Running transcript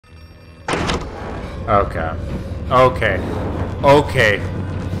Okay. Okay. Okay.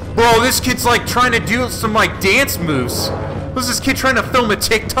 Bro, this kid's like trying to do some like dance moves. Was this kid trying to film a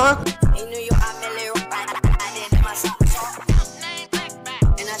TikTok?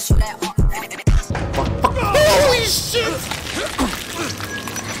 Holy shit!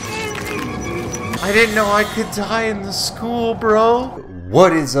 I didn't know I could die in the school, bro.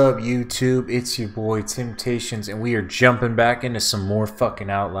 What is up, YouTube? It's your boy Temptations, and we are jumping back into some more fucking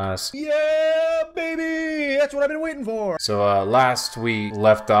Outlast. Yeah, baby! That's what I've been waiting for! So, last we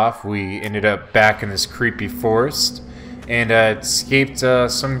left off, we ended up back in this creepy forest and escaped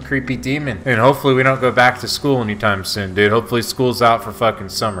some creepy demon. And hopefully we don't go back to school anytime soon, dude. Hopefully school's out for fucking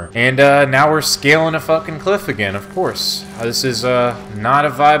summer. And now we're scaling a fucking cliff again, of course. This is not a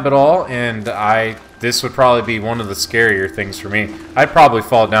vibe at all, and this would probably be one of the scarier things for me. I'd probably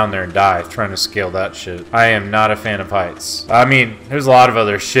fall down there and die trying to scale that shit. I am not a fan of heights. I mean, there's a lot of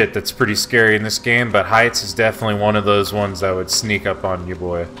other shit that's pretty scary in this game, but heights is definitely one of those ones that would sneak up on you,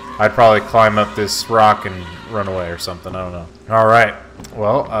 boy. I'd probably climb up this rock and run away or something, I don't know. Alright,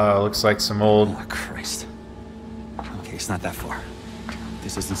 well, looks like some old... Oh, Christ. Okay, it's not that far.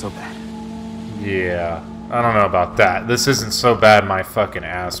 This isn't so bad. Yeah, I don't know about that. This isn't so bad, my fucking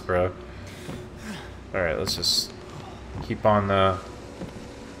ass, bro. Alright, let's just keep on the...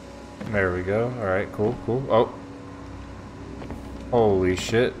 There we go. Alright, cool, cool. Oh. Holy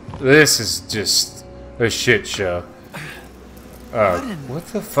shit. This is just a shit show. What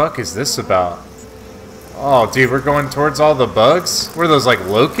the fuck is this about? Oh, dude, we're going towards all the bugs? What are those, like,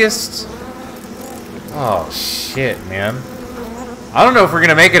 locusts? Oh, shit, man. I don't know if we're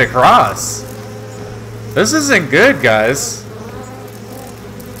gonna make it across. This isn't good, guys.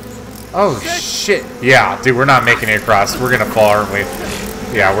 Oh, shit. Yeah, dude, we're not making it across. We're gonna fall, aren't we?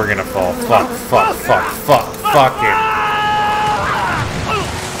 Yeah, we're gonna fall. Fuck, fuck, fuck, fuck, fucking.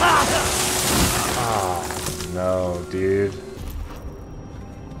 Oh, no, dude.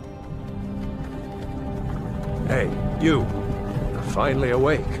 Hey, you. You're finally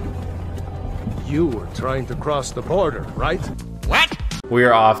awake. You were trying to cross the border, right? What? We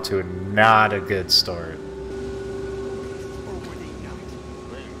are off to not a good start.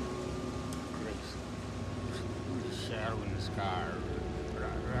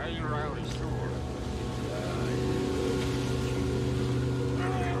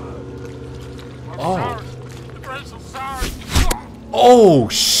 Oh. Oh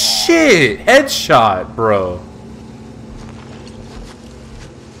shit! Headshot, bro.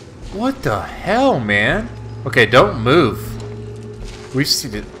 What the hell, man? Okay, don't move. We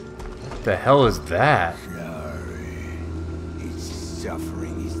see it. What the hell is that? Sorry. His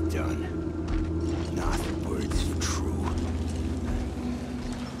suffering is done. Not words of true.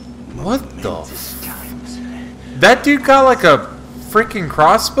 What the That dude got like a freaking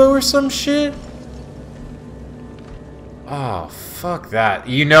crossbow or some shit? Oh, fuck that.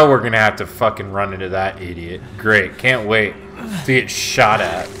 You know we're gonna have to fucking run into that idiot. Great, can't wait to get shot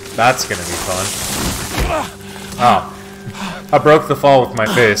at. That's gonna be fun. Oh. I broke the fall with my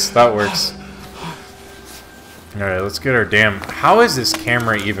face. That works. Alright, let's get our damn... How is this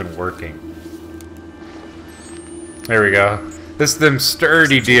camera even working? There we go. This is them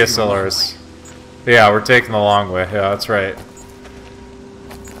sturdy DSLRs. Yeah, we're taking the long way. Yeah, that's right.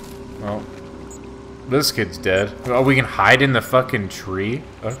 Well, this kid's dead. Oh, we can hide in the fucking tree?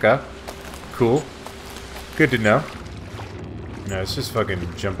 Okay. Cool. Good to know. No, let's just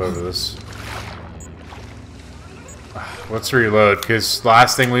fucking jump over this. Let's reload, because the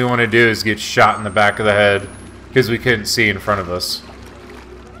last thing we want to do is get shot in the back of the head, because we couldn't see in front of us.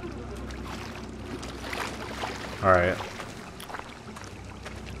 Alright.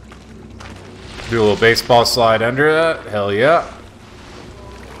 Do a little baseball slide under that. Hell yeah.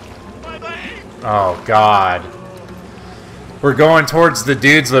 Oh, God. We're going towards the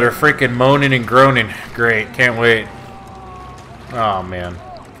dudes that are freaking moaning and groaning. Great, can't wait. Oh, man.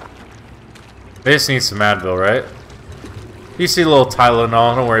 They just need some Advil, right? You see a little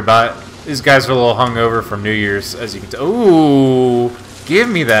Tylenol, don't worry about it. These guys are a little hungover from New Year's, as you can tell. Ooh, give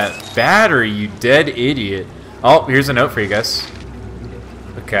me that battery, you dead idiot. Oh, here's a note for you guys.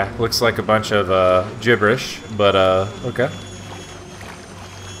 Okay, looks like a bunch of gibberish, but okay.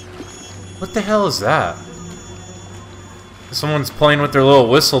 What the hell is that? Someone's playing with their little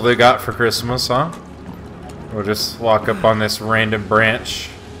whistle they got for Christmas, huh? We'll just walk up on this random branch.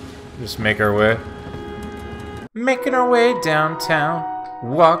 Just make our way. Making our way downtown.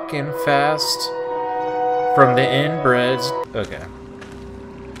 Walking fast. From the inbreds. Okay.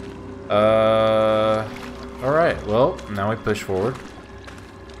 Alright, well, now we push forward.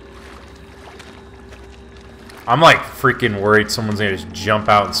 I'm like freaking worried someone's gonna just jump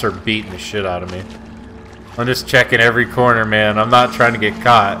out and start beating the shit out of me. I'm just checking every corner, man. I'm not trying to get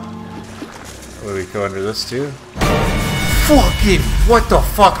caught. Will we go under this too? Fucking, what the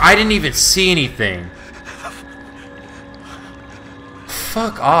fuck? I didn't even see anything.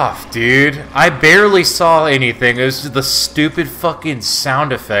 Fuck off, dude. I barely saw anything. It was the stupid fucking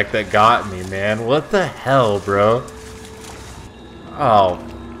sound effect that got me, man. What the hell, bro? Oh.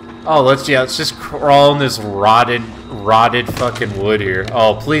 Oh, let's just crawl in this rotted fucking wood here.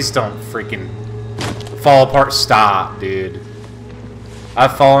 Oh, please don't freaking fall apart. Stop, dude.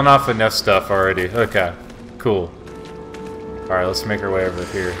 I've fallen off enough stuff already. Okay, cool. Alright, let's make our way over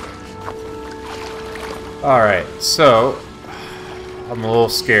here. Alright, so I'm a little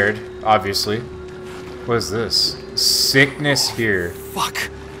scared, obviously. What is this? Sickness here. Fuck.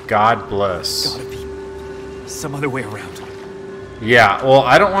 God bless. Gotta be some other way around. Yeah, well,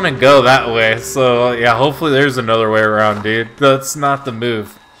 I don't want to go that way, so yeah, hopefully there's another way around, dude. That's not the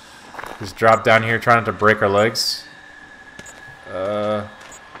move. Just drop down here trying to break our legs.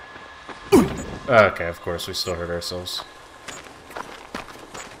 Okay, of course, we still hurt ourselves.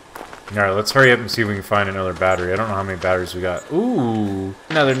 Alright, let's hurry up and see if we can find another battery. I don't know how many batteries we got. Ooh!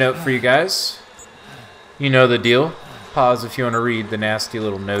 Another note for you guys. You know the deal. Pause if you want to read the nasty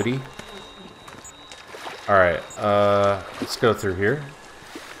little notey. Alright, let's go through here.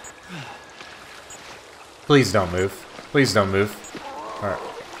 Please don't move. Please don't move. Alright.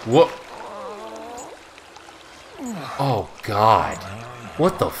 Whoa! Oh, God.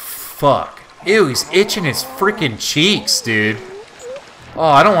 What the fuck? Ew, he's itching his freaking cheeks, dude. Oh,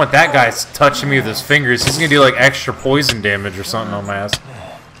 I don't want that guy touching me with his fingers. He's gonna do like extra poison damage or something on my ass.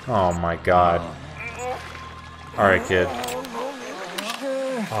 Oh my god. Alright, kid.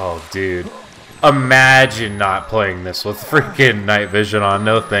 Oh, dude. Imagine not playing this with freaking night vision on.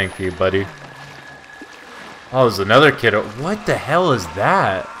 No thank you, buddy. Oh, there's another kid. What the hell is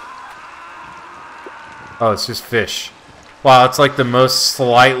that? Oh, it's just fish. Wow, it's like the most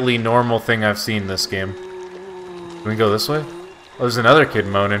slightly normal thing I've seen in this game. Can we go this way? Oh, there's another kid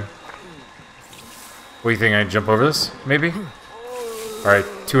moaning. What do you think? I can jump over this? Maybe? Alright,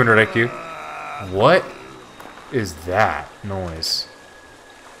 200 IQ. What is that noise?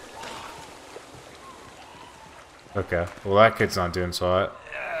 Okay, well that kid's not doing so hot.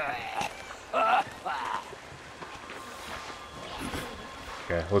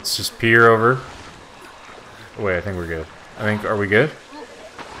 Okay, let's just peer over. Wait, I think we're good. Are we good?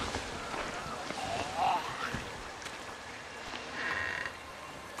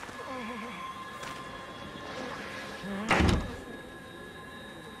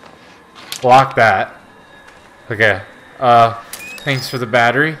 Block that. Okay. Thanks for the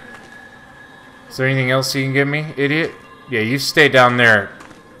battery. Is there anything else you can give me, idiot? Yeah, you stay down there.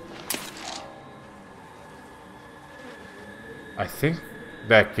 I think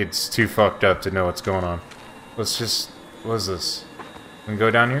that kid's too fucked up to know what's going on. Let's just... What is this? Can we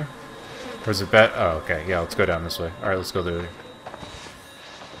go down here? Or is it bet? Oh, okay. Yeah, let's go down this way. Alright, let's go there.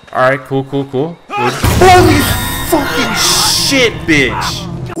 Alright, cool. Holy fucking shit, bitch!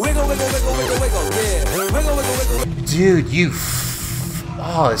 Dude,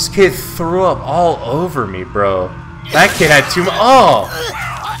 oh, this kid threw up all over me, bro. That kid had too much.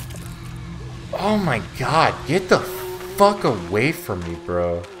 Oh my god, get the fuck away from me,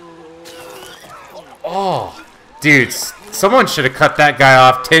 bro. Oh, dude, someone should have cut that guy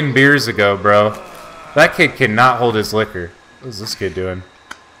off 10 beers ago, bro. That kid cannot hold his liquor. What is this kid doing?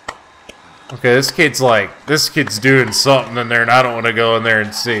 Okay, this kid's doing something in there, and I don't want to go in there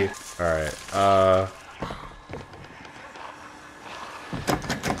and see. Alright,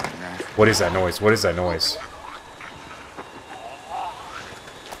 what is that noise? What is that noise?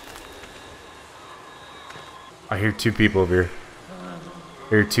 I hear two people over here. I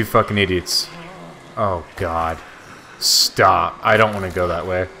hear two fucking idiots. Oh, God. Stop. I don't want to go that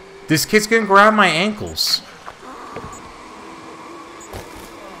way. This kid's gonna grab my ankles.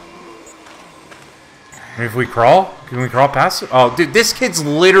 If we crawl? Can we crawl past it? Oh, dude, this kid's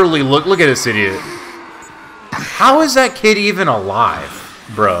literally... Look at this idiot. How is that kid even alive,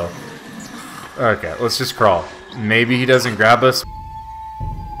 bro? Okay, let's just crawl. Maybe he doesn't grab us.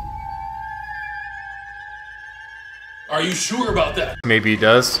 Are you sure about that? Maybe he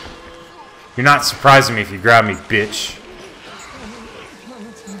does. You're not surprising me if you grab me, bitch.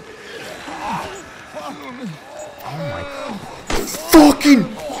 Oh my... Fucking...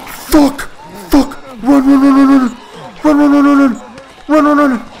 Fuck!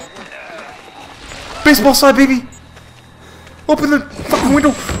 Run! Baseball slide, baby! Open the fucking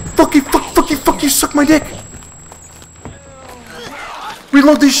window! Fuck you, suck my dick!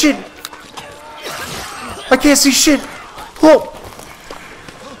 Reload this shit! I can't see shit! Oh!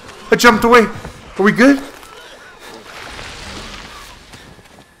 I jumped away. Are we good?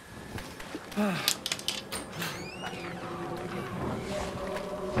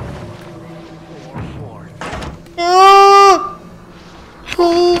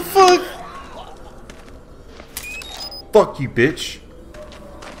 Oh, fuck! Fuck you, bitch.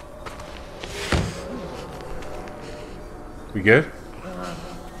 We good?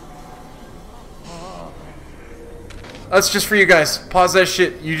 That's just for you guys. Pause that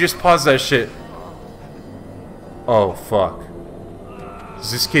shit. You just pause that shit. Oh, fuck.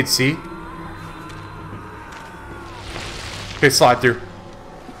 Does this kid see? Okay, slide through.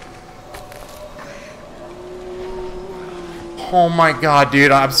 Oh my god, dude.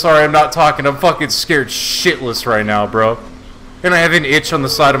 I'm sorry I'm not talking. I'm fucking scared shitless right now, bro. And I have an itch on the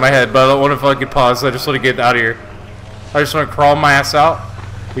side of my head, but I don't want to fucking pause. I just want to get out of here. I just want to crawl my ass out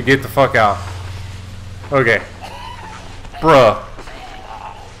and get the fuck out. Okay. Bruh.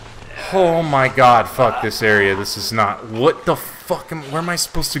 Oh my god, fuck this area. This is not... What the fuck? Where am I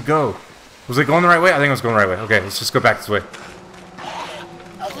supposed to go? Was I going the right way? I think I was going the right way. Okay, let's just go back this way.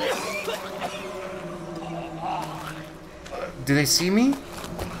 Do they see me?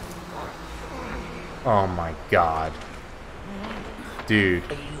 Oh my god. Dude.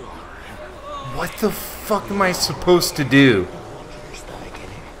 What the fuck am I supposed to do?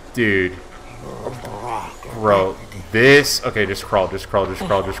 Dude. Bro. This... Okay, just crawl, just crawl, just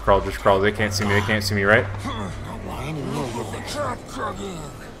crawl, just crawl, just crawl. They can't see me, right?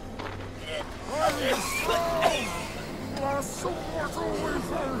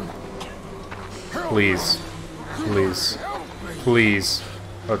 Please. Please. Please.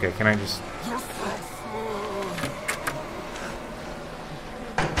 Okay, can I just...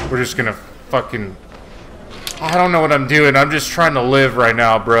 We're just gonna fucking... I don't know what I'm doing. I'm just trying to live right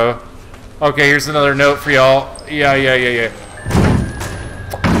now, bro. Okay, here's another note for y'all. Yeah.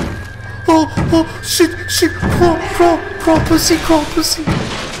 Oh, shit. Crawl, pussy. Oh,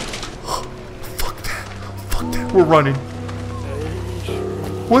 fuck that. We're running.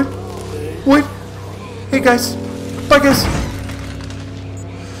 What? Hey, guys. Bye, guys.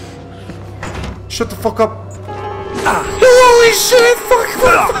 Shut the fuck up. Holy shit! Fuck!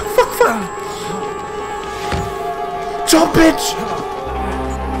 Jump, bitch!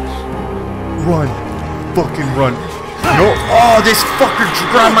 Run. Fucking run. No. Oh, this fucker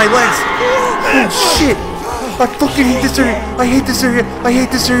grabbed my legs. Oh, shit. I fucking hate this area. I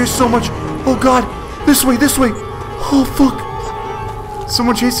hate this area so much. Oh, God. This way. Oh, fuck.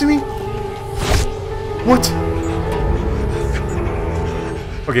 Someone chasing me? What?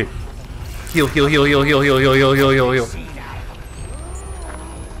 Okay. Heal.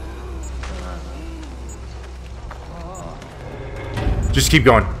 Just keep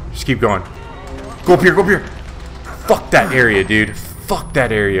going. Go up here. Fuck that area, dude. Fuck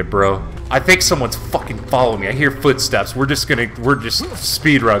that area, bro. I think someone's fucking following me. I hear footsteps. We're just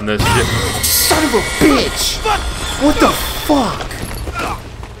speed run this shit. Son of a bitch! What the fuck?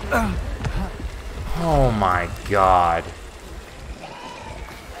 Oh my god.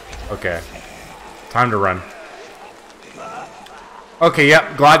 Okay. Time to run. Okay,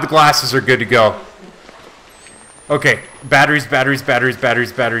 yep. Glad the glasses are good to go. Okay. Batteries. Okay,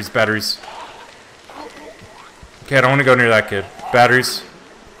 I don't want to go near that kid. Batteries.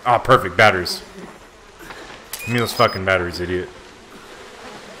 Ah, perfect. Batteries. Give me those fucking batteries, idiot.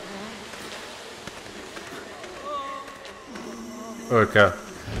 Okay.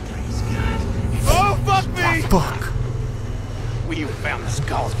 Oh, fuck me! Fuck. We found the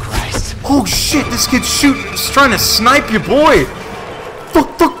skull, Christ. Oh shit, this kid's shooting. He's trying to snipe you, boy.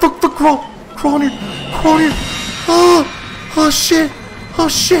 Fuck. Crawl in here. Oh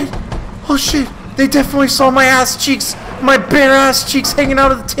shit. They definitely saw my ass cheeks. My bare ass cheeks hanging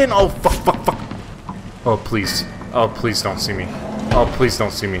out of the tin. Oh, fuck. Oh, please. Don't see me.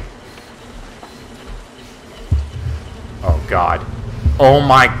 Oh, God. Oh,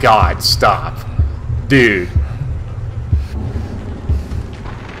 my God. Stop. Dude.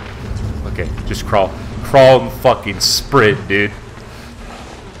 Okay, just crawl. Crawl and fucking sprint, dude.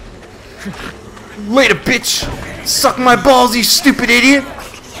 Later, bitch. Suck my balls, you stupid idiot.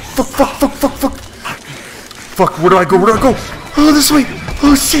 Fuck, where do I go? Oh, this way.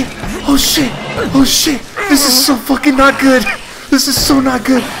 Oh, shit. This is so fucking not good. This is so not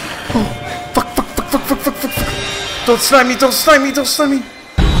good. Oh, fuck. Don't snipe me.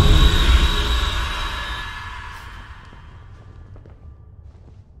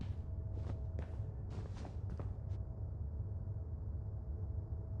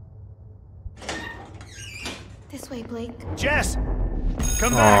 This way, Blake. Jess!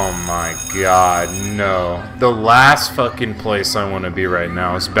 Come back! Oh my god, no. The last fucking place I want to be right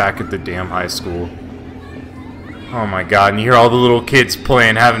now is back at the damn high school. Oh my god, and you hear all the little kids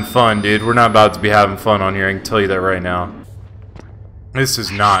playing, having fun, dude. We're not about to be having fun on here, I can tell you that right now. This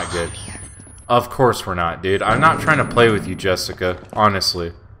is not good. Of course we're not, dude. I'm not trying to play with you, Jessica.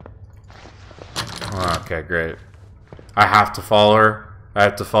 Honestly. Okay, great. I have to follow her. I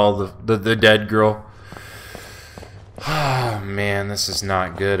have to follow the dead girl. Oh, man, this is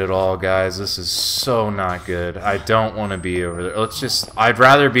not good at all, guys. This is so not good. I don't want to be over there. Let's just... I'd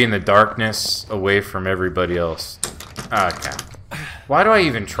rather be in the darkness away from everybody else. Okay. Why do I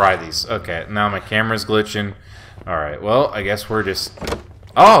even try these? Okay, now my camera's glitching. Alright, well, I guess we're just...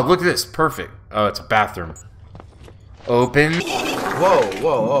 Oh, look at this. Perfect. Oh, it's a bathroom. Open. Whoa,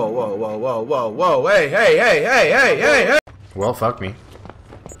 whoa, whoa, whoa, whoa, whoa, whoa, whoa. Hey, hey, hey, hey, hey, hey, hey. Well, fuck me.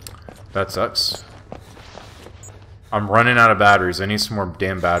 That sucks. I'm running out of batteries. I need some more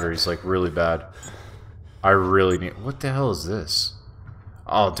damn batteries, like, really bad. I really need... What the hell is this?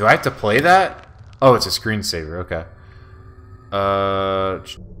 Oh, do I have to play that? Oh, it's a screensaver. Okay. Oh,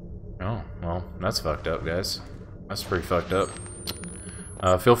 well, that's fucked up, guys. That's pretty fucked up.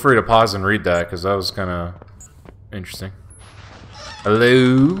 Feel free to pause and read that, because that was kind of interesting.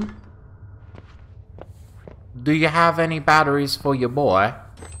 Hello? Do you have any batteries for your boy?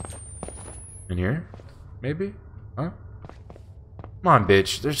 In here? Maybe? Huh? Come on,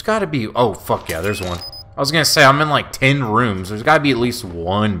 bitch. There's gotta be... Oh, fuck yeah, there's one. I was gonna say, I'm in like 10 rooms. There's gotta be at least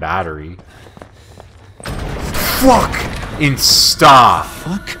one battery. Fuck! And stop!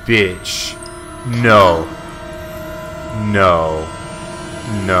 Fuck? Bitch. No. No.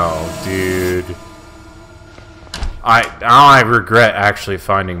 No, dude. I regret actually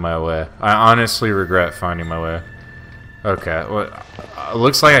finding my way. I honestly regret finding my way. Okay, well, it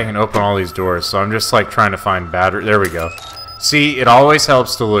looks like I can open all these doors, so I'm just like trying to find battery. There we go. See, it always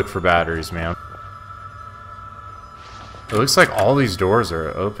helps to look for batteries, man. It looks like all these doors are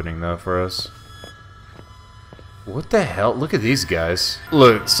opening though for us. What the hell? Look at these guys.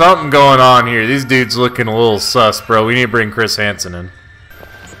 Look, something going on here. These dudes looking a little sus, bro. We need to bring Chris Hansen in.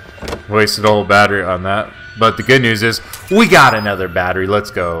 Wasted a whole battery on that. But the good news is, we got another battery. Let's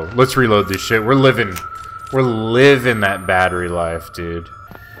go. Let's reload this shit. We're living that battery life, dude.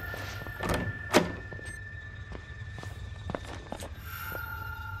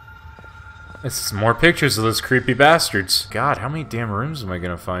 This is more pictures of those creepy bastards. God, how many damn rooms am I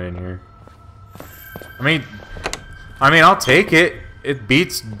gonna find in here? I mean, I'll take it. It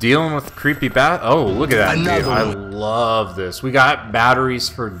beats dealing with creepy Oh, look at that, dude. I love this. We got batteries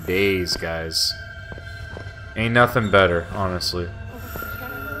for days, guys. Ain't nothing better, honestly.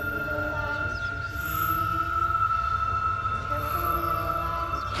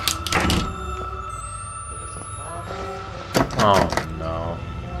 Oh, no.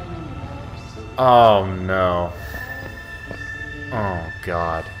 Oh, no. Oh,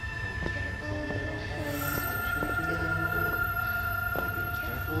 God.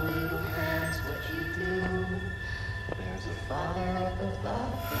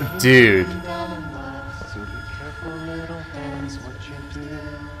 Dude.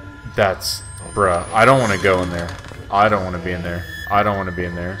 That's... Bruh. I don't want to go in there. I don't want to be in there. I don't want to be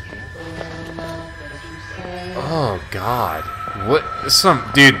in there. Oh, God. What?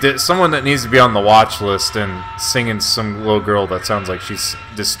 Dude, someone that needs to be on the watch list and singing some little girl that sounds like she's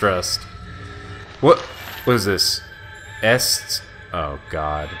distressed. What is this? Oh,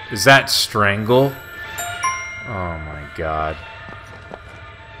 God. Is that strangle? Oh, my God.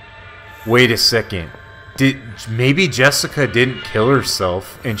 Wait a second. Maybe Jessica didn't kill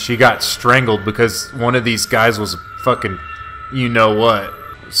herself and she got strangled because one of these guys was fucking, you know what?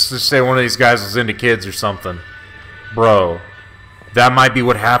 Let's just say one of these guys was into kids or something. Bro, that might be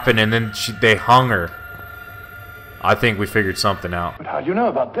what happened, and then they hung her. I think we figured something out. But how do you know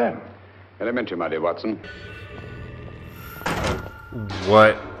about them? Elementary, my dear Watson.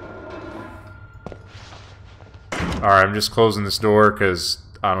 What? Alright, I'm just closing this door because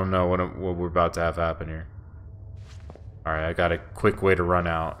I don't know what we're about to have happen here. Alright, I got a quick way to run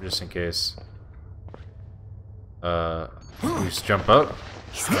out, just in case. Just jump up.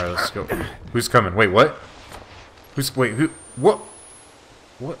 Alright, let's go. Who's coming? Wait, what? Wait, who? What?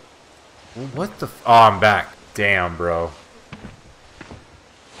 What? What the Oh, I'm back. Damn, bro.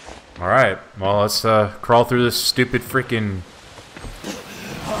 Alright, well, let's crawl through this stupid freaking...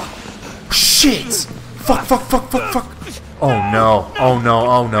 Shit! Fuck, fuck, fuck, fuck, fuck! Oh no, oh no,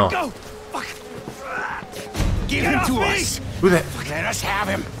 oh no. Give him to us! Who that? Let us have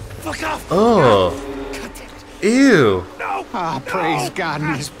him! Fuck off! Oh. Ew. No! Ah, praise God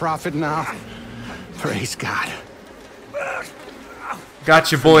and his prophet now. Praise God.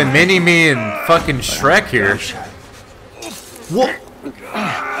 Got your boy Mini-Me and fucking Shrek here. What?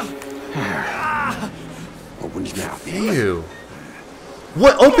 Open his mouth. Ew.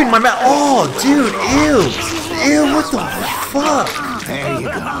 What? Open my mouth. Oh, dude. Ew. Ew, what the fuck? There you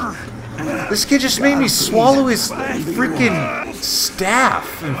go. This kid just made me swallow his freaking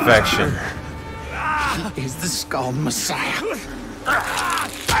staph infection. Is the Skull Messiah?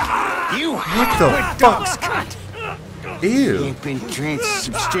 You What the fuck? He Ew. ain't been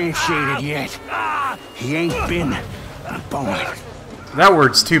transubstantiated yet. He ain't been born. That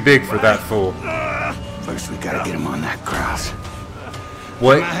word's too big for that fool. First, we gotta get him on that cross.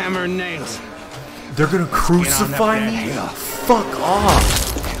 What? My hammer and nails. They're gonna crucify Get on up me? that hill. Fuck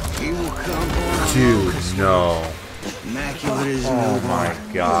off. He will come born. Dude, no. Immaculate is Oh no my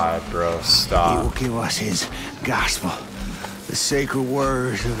born. god, bro. He will Stop. give us his gospel, the sacred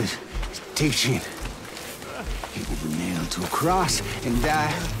words of his teaching. He will be nailed to a cross and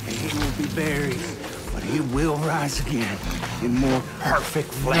die, and he will be buried. But he will rise again in more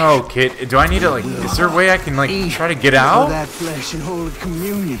perfect flesh. No, kid. Do I need to, like, is there a way I can, like, try to get Of out? that flesh and holy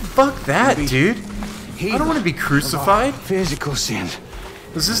communion. Fuck that, dude. I don't want to be crucified. Physical sin.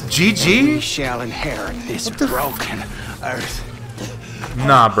 Is this We GG? shall inherit this What the f- broken earth.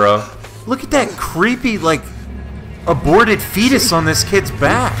 Nah, bro. Look at that creepy, like, aborted fetus on this kid's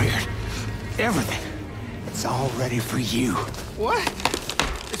back. Beard. Everything. It's all ready for you. What?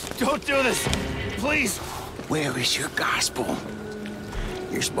 Don't do this! Please! Where is your gospel?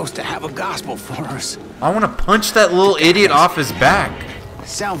 You're supposed to have a gospel for us. I want to punch that little idiot off his back.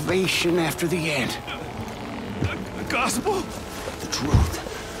 Salvation after the end. The gospel? The truth.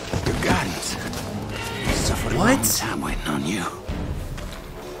 Your guidance. You suffered a What? long time waiting on you.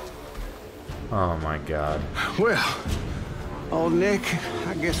 Oh my god. Well, old Nick,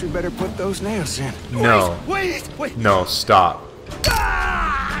 I guess we better put those nails in. No. Wait! No, stop.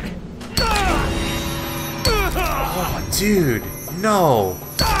 Oh, dude. No.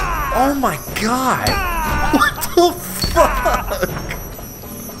 Oh my god. What the fuck?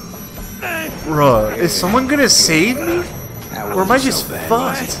 Bruh, is someone gonna save me? Or am I just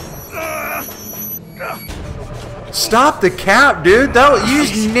fucked? Stop the cap, dude. You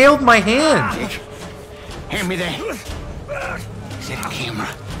just nailed my hand. Hand me that. Is it a camera?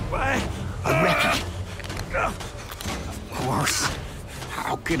 A record? Of course.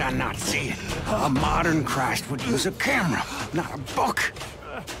 How could I not see it? A modern Christ would use a camera, not a book.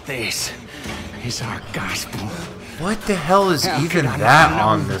 This is our gospel. What the hell is How even could I that not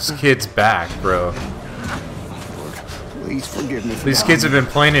on know? this kid's back, bro? Please forgive me. For These kids have been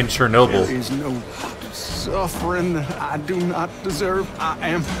playing in Chernobyl. There is no suffering that I do not deserve. I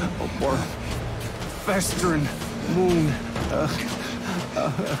am a worm, festering wound.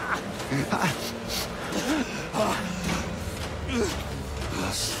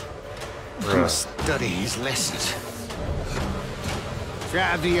 Bruh. Study his lessons.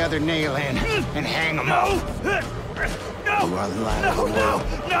 Drive the other nail in and hang him up. You are the light of the world.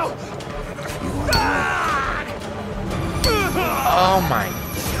 You are the light. Oh my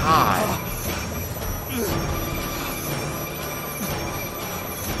god.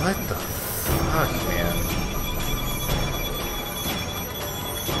 What the fuck, man?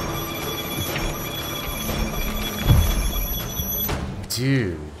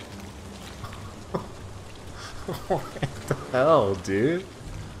 Dude. What the hell, dude?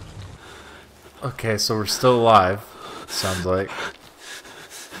 Okay, so we're still alive. Sounds like.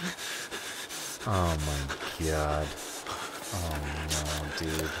 Oh my god. Oh no,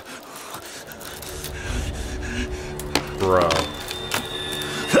 dude. Bro.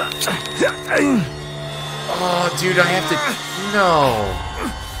 Oh, dude, I have to. No.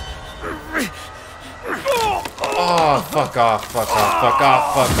 Oh, fuck off, fuck off, fuck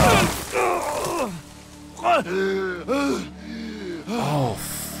off, fuck off. Oh,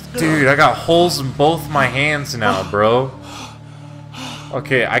 dude, I got holes in both my hands now, bro.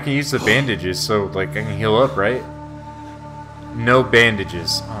 Okay, I can use the bandages, so, like, I can heal up, right? No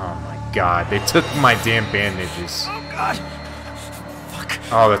bandages. Oh, my God. They took my damn bandages. Oh god! Fuck.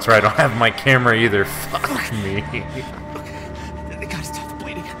 Oh, that's right. I don't have my camera either. Fuck me. They gotta stop the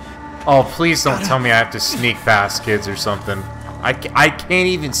bleeding. Oh, please don't tell me I have to sneak past kids or something. I can't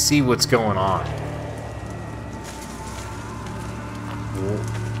even see what's going on.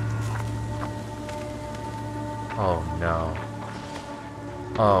 Oh, no.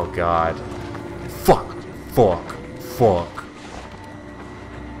 Oh, God. Fuck. Fuck. Fuck.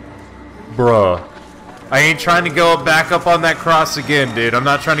 Bruh. I ain't trying to go back up on that cross again, dude. I'm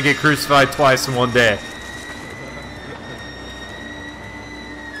not trying to get crucified twice in one day.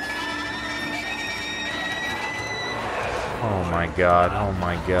 Oh my god, oh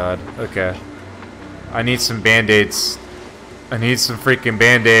my god. Okay. I need some band-aids. I need some freaking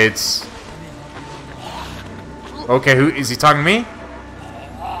band-aids. Okay, who is he talking to me?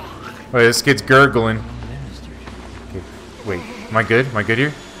 Wait, this kid's gurgling. Okay, wait, am I good? Am I good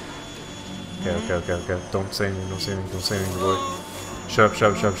here? Okay. Don't say anything, don't say anything, don't say anything, boy. Shut up,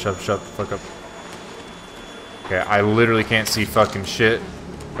 shut the fuck up. Okay, I literally can't see fucking shit.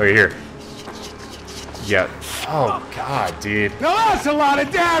 Okay, here. Yeah. Oh, God, dude. Now that's a lot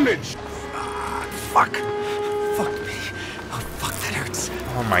of damage! Fuck. Fuck me. Oh, fuck, that hurts.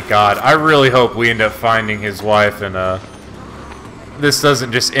 Oh my God, I really hope we end up finding his wife and, this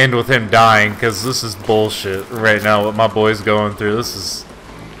doesn't just end with him dying, because this is bullshit right now, what my boy's going through. This is...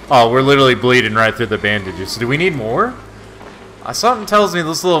 Oh, we're literally bleeding right through the bandages. Do we need more? Something tells me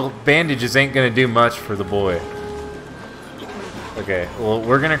those little bandages ain't gonna do much for the boy. Okay, well,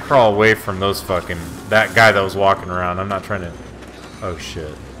 we're gonna crawl away from those fucking... That guy that was walking around. I'm not trying to... Oh,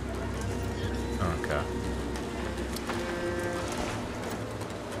 shit. Okay.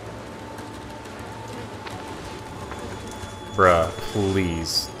 Bruh,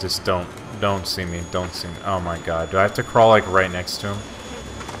 please. Just don't see me. Don't see me. Oh my God. Do I have to crawl, like, right next to him?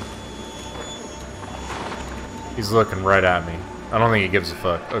 He's looking right at me. I don't think he gives a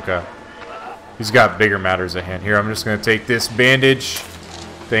fuck. Okay. He's got bigger matters at hand. Here, I'm just gonna take this bandage.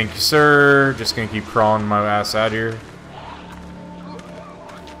 Thank you, sir. Just gonna keep crawling my ass out here.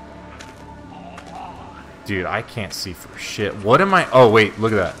 Dude, I can't see for shit. What am I... Oh, wait.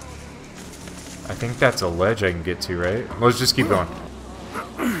 Look at that. I think that's a ledge I can get to, right? Let's just keep going.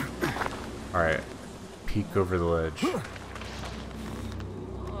 Alright. Peek over the ledge.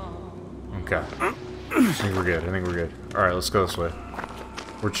 Okay. I think we're good. Alright, let's go this way.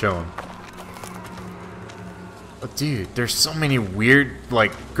 We're chilling. But dude, there's so many weird,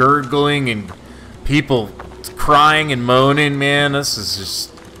 like, gurgling and people crying and moaning, man. This is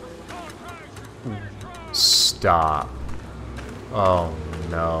just... Stop. Oh,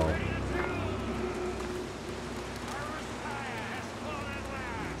 no.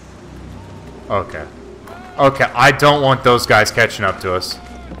 Okay. Okay, I don't want those guys catching up to us.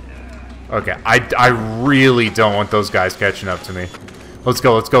 Okay, I really don't want those guys catching up to me. Let's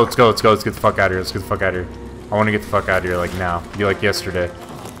go. Let's get the fuck out of here. I want to get the fuck out of here, like, now. Be like yesterday.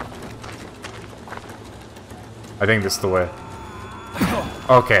 I think this is the way.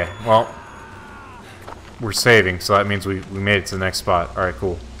 Okay, well. We're saving, so that means we made it to the next spot. Alright,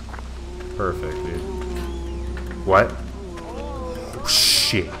 cool. Perfect, dude. What? Oh,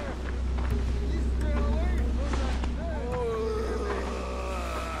 shit.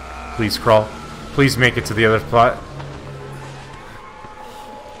 Please crawl. Please make it to the other spot.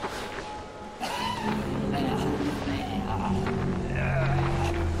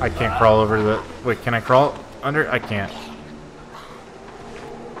 I can't crawl over to the... Wait, can I crawl under? I can't.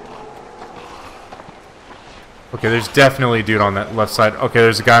 Okay, there's definitely a dude on that left side. Okay,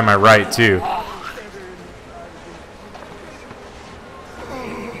 there's a guy on my right, too.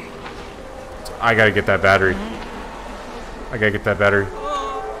 I gotta get that battery.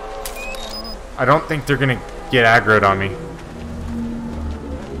 I don't think they're gonna get aggroed on me.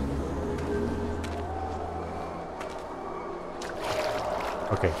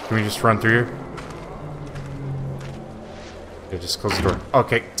 Okay, can we just run through here? Yeah, just close the door.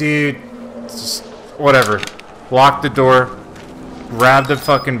 Okay, dude. It's just... Whatever. Lock the door. Grab the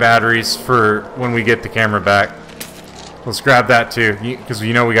fucking batteries for when we get the camera back. Let's grab that too. Because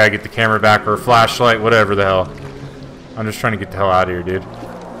you know we gotta get the camera back or a flashlight, whatever the hell. I'm just trying to get the hell out of here, dude.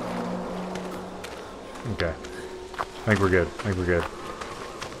 Okay. I think we're good.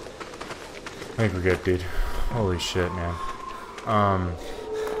 Dude. Holy shit, man.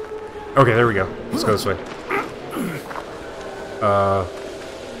 Okay, there we go. Let's go this way.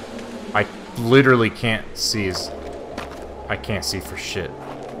 I literally can't see I can't see for shit.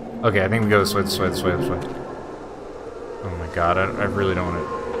 Okay, I think we go this way. Oh my god, I really don't want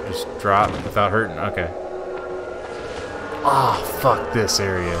to just drop without hurting. Okay. Ah, oh, fuck this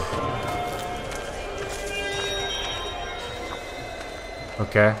area.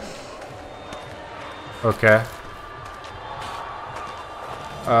 Okay.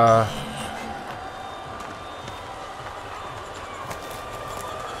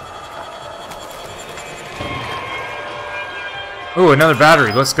 Ooh, another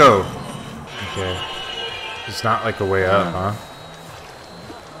battery. Let's go. Okay. It's not like a way up, huh?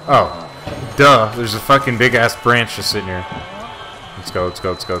 Oh. Duh. There's a fucking big-ass branch just sitting here. Let's go.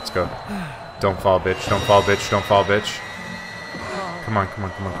 Don't fall, bitch. Come on.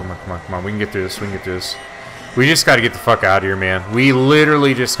 We can get through this. We just gotta get the fuck out of here, man. We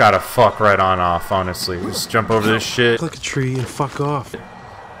literally just gotta fuck right on off, honestly. Just jump over this shit. Click a tree and fuck off.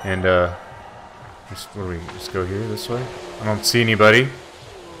 And, just go here, this way? I don't see anybody.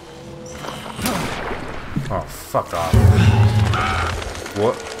 Oh, fuck off.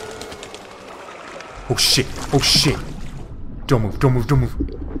 What? Oh, shit. Don't move.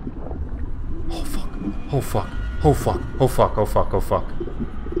 Oh fuck. Oh fuck. Oh fuck. Oh fuck. Oh fuck.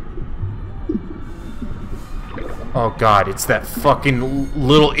 Oh god, it's that fucking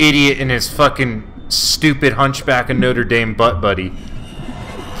little idiot and his fucking stupid hunchback of Notre Dame butt buddy.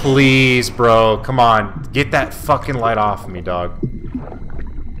 Please, bro. Come on. Get that fucking light off me, dog.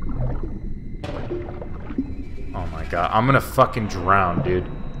 Oh my god. I'm gonna fucking drown, dude.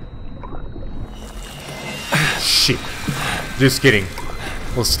 Shit. Just kidding.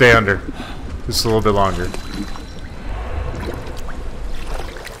 We'll stay under. Just a little bit longer.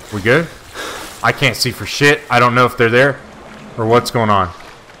 We good? I can't see for shit. I don't know if they're there or what's going on.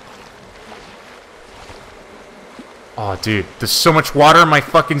 Oh, dude. There's so much water on my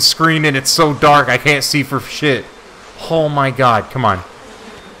fucking screen and it's so dark. I can't see for shit. Oh my god. Come on.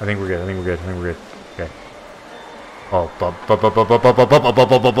 I think we're good. I think we're good. I think we're good. Okay. Oh,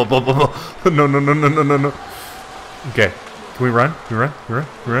 no, no, no, no, no, no, no. Okay. Can we run? Can we run? Can we run?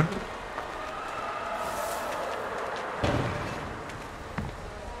 Can we run?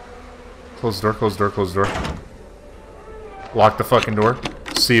 Close the door, close the door, close the door. Lock the fucking door.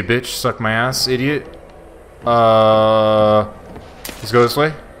 See you, bitch. Suck my ass, idiot. Let's go this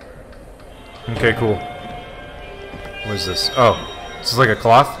way. Okay, cool. What is this? Oh, this is like a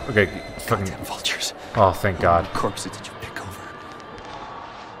cloth? Okay, fucking... Goddamn vultures. Oh, thank God. What corpses did you pick over?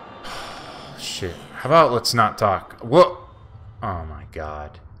 Shit. How about let's not talk? Whoa! Oh my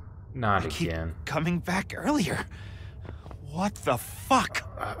God. Not again. Coming back earlier. What the fuck?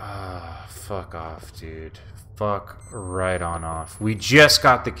 Fuck off, dude. Fuck right on off. We just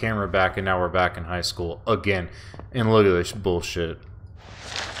got the camera back and now we're back in high school again. And look at this bullshit.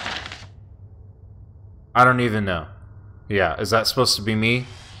 I don't even know. Yeah, is that supposed to be me?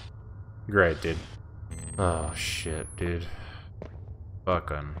 Great, dude. Oh, shit, dude.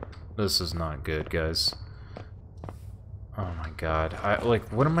 Fucking. This is not good, guys. Oh my god.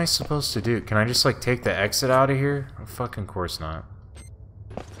 Like, what am I supposed to do? Can I just, like, take the exit out of here? Oh, fucking course not.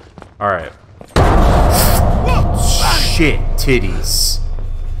 Alright. Shit, titties.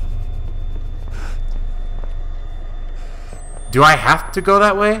 Do I have to go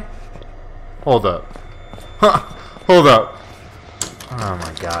that way? Hold up. Hold up. Oh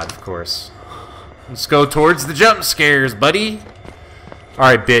my god, of course. Let's go towards the jump scares, buddy.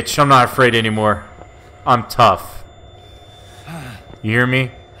 Alright, bitch. I'm not afraid anymore. I'm tough. You hear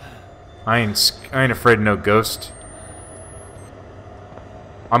me? I ain't afraid of no ghost.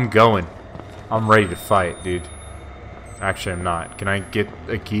 I'm going. I'm ready to fight, dude. Actually, I'm not. Can I get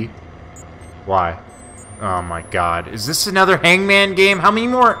a key? Why? Oh my god. Is this another Hangman game? How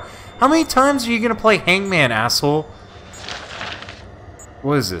many times are you gonna play Hangman, asshole?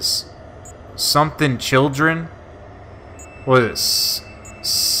 What is this? Something children? What is this?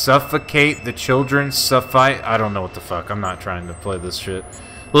 Suffocate the children? Suffocate? I don't know what the fuck. I'm not trying to play this shit.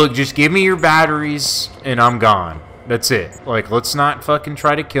 Look, just give me your batteries and I'm gone. That's it. Like, let's not fucking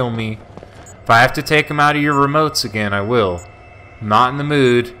try to kill me. If I have to take them out of your remotes again, I will. I'm not in the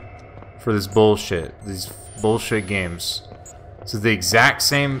mood for this bullshit. These bullshit games. This is the exact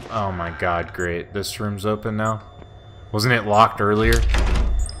same... Oh my god, great. This room's open now? Wasn't it locked earlier?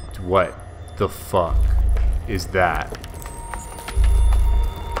 What the fuck is that?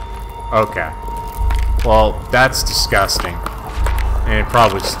 Okay. Well, that's disgusting. And it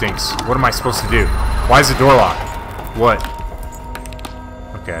probably stinks. What am I supposed to do? Why is the door locked? What?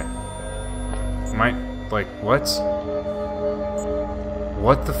 Okay. Am I... like, what?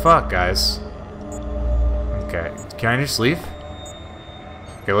 What the fuck, guys? Okay. Can I just leave?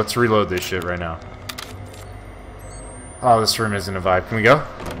 Okay, let's reload this shit right now. Oh, this room isn't a vibe. Can we go?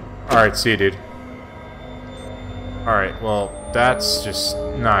 Alright, see you, dude. Alright, well, that's just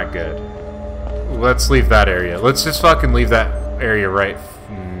not good. Let's leave that area. Let's just fucking leave that area right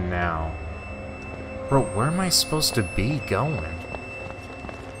now. Bro, where am I supposed to be going?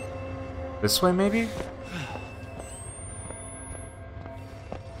 This way, maybe?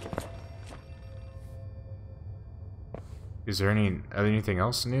 Is there anything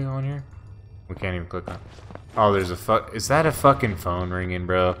else new on here? We can't even click on. Oh, there's a is that a fucking phone ringing,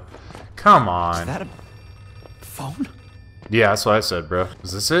 bro? Come on. Is that a phone? Yeah, that's what I said, bro.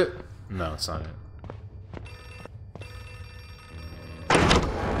 Is this it? No, it's not it.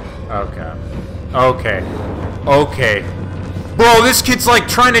 Okay. Okay. Okay. Bro, this kid's like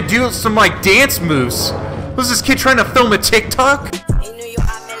trying to do some like dance moves. Was this kid trying to film a TikTok?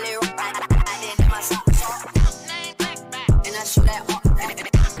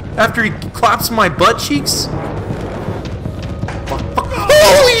 After he claps my butt cheeks?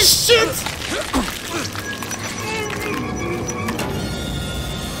 Holy shit!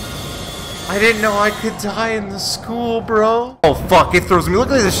 I didn't know I could die in the school, bro. Oh fuck, it throws me. Look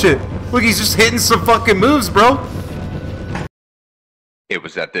at this shit. Look, he's just hitting some fucking moves, bro. It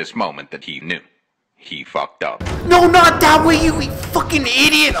was at this moment that he knew. He fucked up. No, not that way, you fucking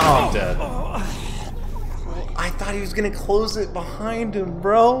idiot! Oh, I'm dead. I thought he was gonna close it behind him,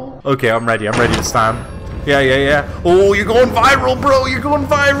 bro. Okay, I'm ready this time. Yeah. Oh, you're going viral, bro. You're going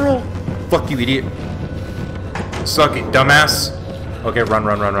viral. Fuck you, idiot. Suck it, dumbass. Okay, run.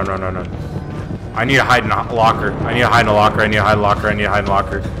 I need to hide in a locker.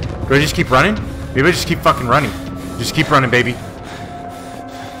 Do I just keep running? Maybe I just keep fucking running. Just keep running, baby.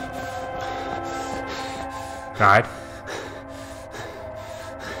 Can I hide?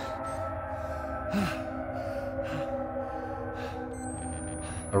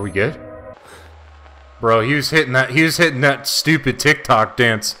 Are we good? Bro, he was hitting that stupid TikTok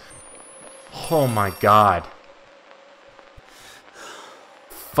dance. Oh my god.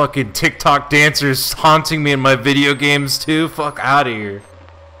 Fucking TikTok dancers haunting me in my video games too? Fuck out of here.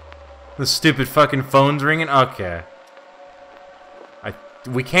 The stupid fucking phone's ringing? Okay.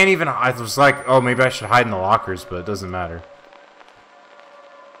 We can't even... I was like, oh, maybe I should hide in the lockers, but it doesn't matter.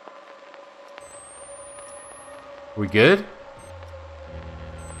 We good?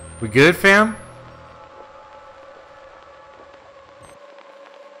 We good, fam?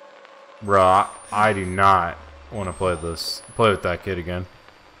 Bro, I do not want to play with that kid again.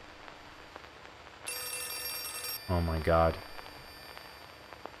 Oh my god.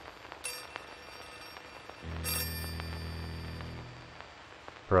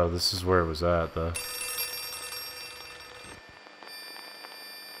 Bro, this is where it was at, though.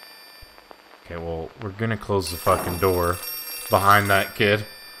 Okay, well, we're gonna close the fucking door behind that kid.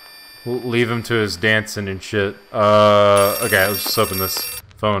 We'll leave him to his dancing and shit. Okay, let's just open this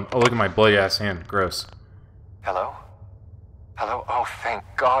phone. Oh, look at my bloody ass hand. Gross. Hello? Hello? Oh, thank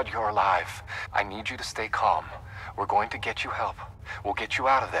God you're alive. I need you to stay calm. We're going to get you help. We'll get you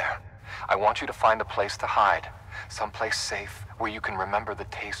out of there. I want you to find a place to hide. Someplace safe where you can remember the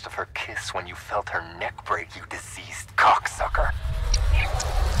taste of her kiss when you felt her neck break, you diseased cocksucker.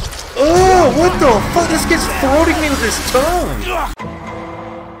 Oh, what the fuck? This kid's floating me with his tongue.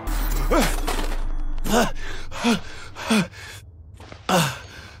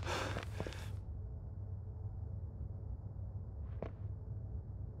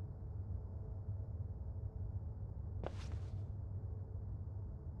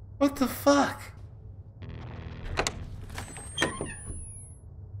 What the fuck?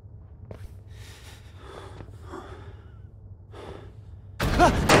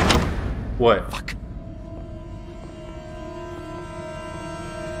 What? Fuck.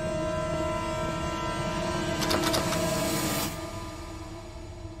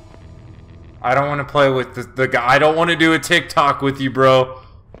 I don't want to play with the guy. I don't want to do a TikTok with you, bro.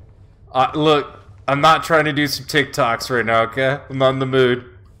 Look, I'm not trying to do some TikToks right now, okay? I'm not in the mood.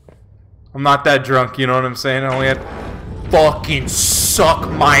 I'm not that drunk, you know what I'm saying? I only had... Fucking suck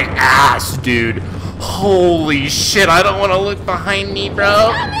my ass, dude. Holy shit, I don't want to look behind me,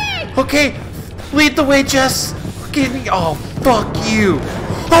 bro. Okay, lead the way, Jess. Give me... Oh, fuck you.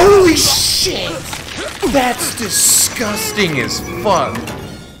 Holy shit. That's disgusting as fuck.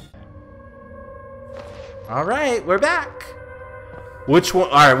 Alright, we're back. Which one?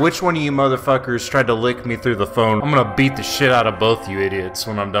 Alright, which one of you motherfuckers tried to lick me through the phone? I'm gonna beat the shit out of both you idiots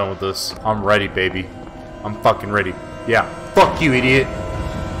when I'm done with this. I'm ready, baby. I'm fucking ready. Yeah, fuck you, idiot.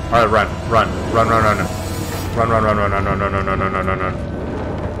 Alright, run.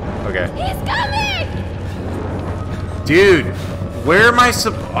 Okay. He's coming! Dude, where am I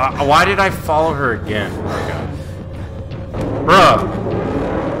why did I follow her again? Okay. Bruh.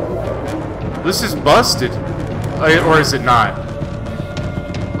 This is busted. Or is it not?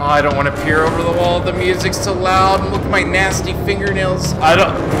 Oh, I don't want to peer over the wall. The music's so loud. Look at my nasty fingernails.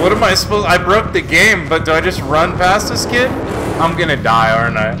 What am I supposed... I broke the game, but do I just run past this kid? I'm gonna die,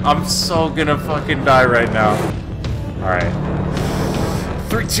 aren't I? I'm so gonna fucking die right now. Alright.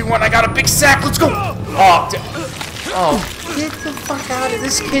 3, 2, 1, I got a big sack. Let's go! Oh, get the fuck out of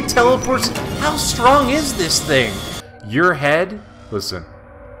this kid teleports. How strong is this thing? Your head... Listen.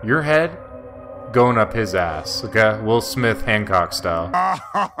 Your head... going up his ass, okay? Will Smith, Hancock style.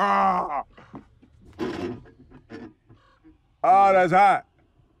 Oh, that's hot.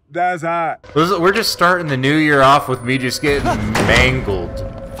 That's hot. We're just starting the new year off with me just getting mangled.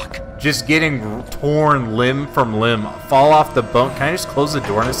 Fuck. Just getting torn limb from limb. Fall off the bone. Can I just close the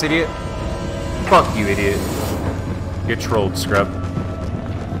door on this idiot? Fuck you, idiot. Get trolled, scrub.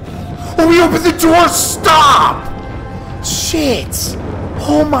 Oh, we opened the door! Stop! Shit!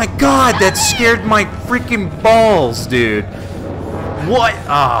 Oh my god, that scared my freaking balls, dude. What?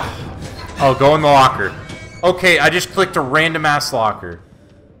 Oh, go in the locker. Okay, I just clicked a random ass locker.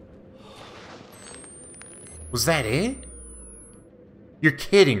 Was that it? You're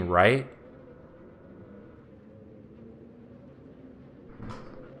kidding, right?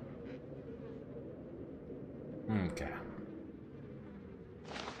 Okay.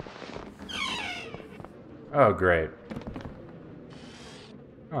 Oh, great.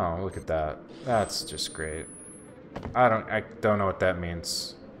 Oh, look at that. That's just great. I don't know what that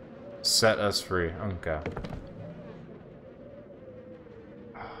means. Set us free. Okay.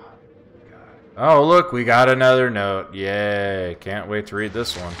 Oh, look, we got another note. Yay. Can't wait to read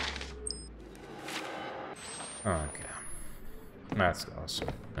this one. Okay. That's awesome.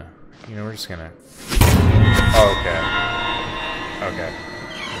 Yeah. You know, we're just gonna... Oh, okay. Okay.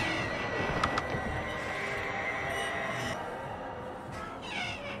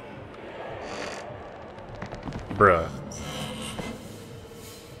 Bruh.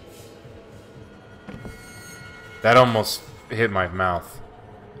 That almost hit my mouth.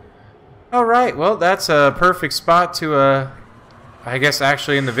 Alright, well, that's a perfect spot to, I guess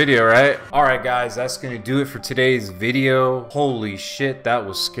actually in the video, right? Alright guys, that's gonna do it for today's video. Holy shit, that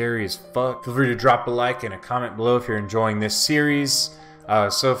was scary as fuck. Feel free to drop a like and a comment below if you're enjoying this series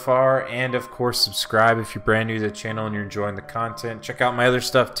so far. And of course, subscribe if you're brand new to the channel and you're enjoying the content. Check out my other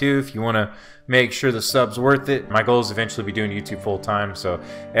stuff too if you want to make sure the sub's worth it. My goal is eventually to be doing YouTube full time, so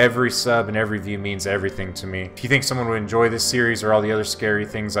every sub and every view means everything to me. If you think someone would enjoy this series or all the other scary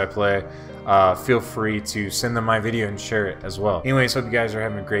things I play, feel free to send them my video and share it as well. Anyways, hope you guys are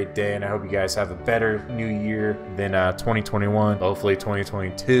having a great day, and I hope you guys have a better new year than 2021. Hopefully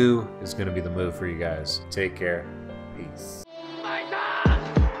 2022 is going to be the move for you guys. Take care. Peace.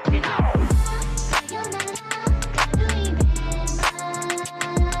 Enough!